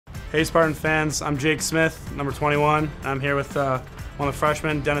Hey Spartan fans, I'm Jake Smith, number 21. I'm here with one of the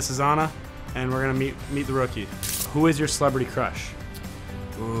freshmen, Dennis Cesana, and we're gonna meet the rookie. Who is your celebrity crush?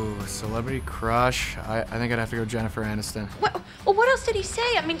 Ooh, celebrity crush? I think I'd have to go Jennifer Aniston. Well, what else did he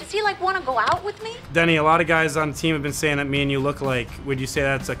say? I mean, does he like want to go out with me? Denny, a lot of guys on the team have been saying that me and you look alike. Would you say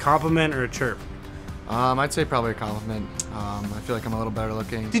that's a compliment or a chirp? I'd say probably a compliment. I feel like I'm a little better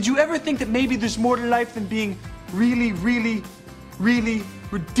looking. Did you ever think that maybe there's more to life than being really, really, really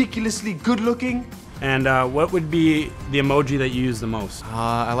ridiculously good looking? And what would be the emoji that you use the most?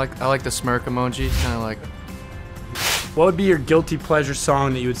 I like the smirk emoji, kind of like. What would be your guilty pleasure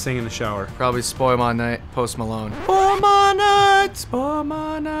song that you would sing in the shower? Probably Spoil My Night, Post Malone. Spoil my night, spoil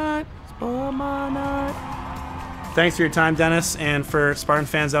my night, spoil my night. Thanks for your time, Dennis, and for Spartan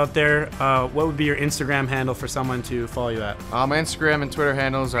fans out there, what would be your Instagram handle for someone to follow you at? My Instagram and Twitter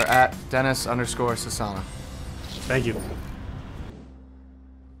handles are @Dennis_Cesana. Thank you.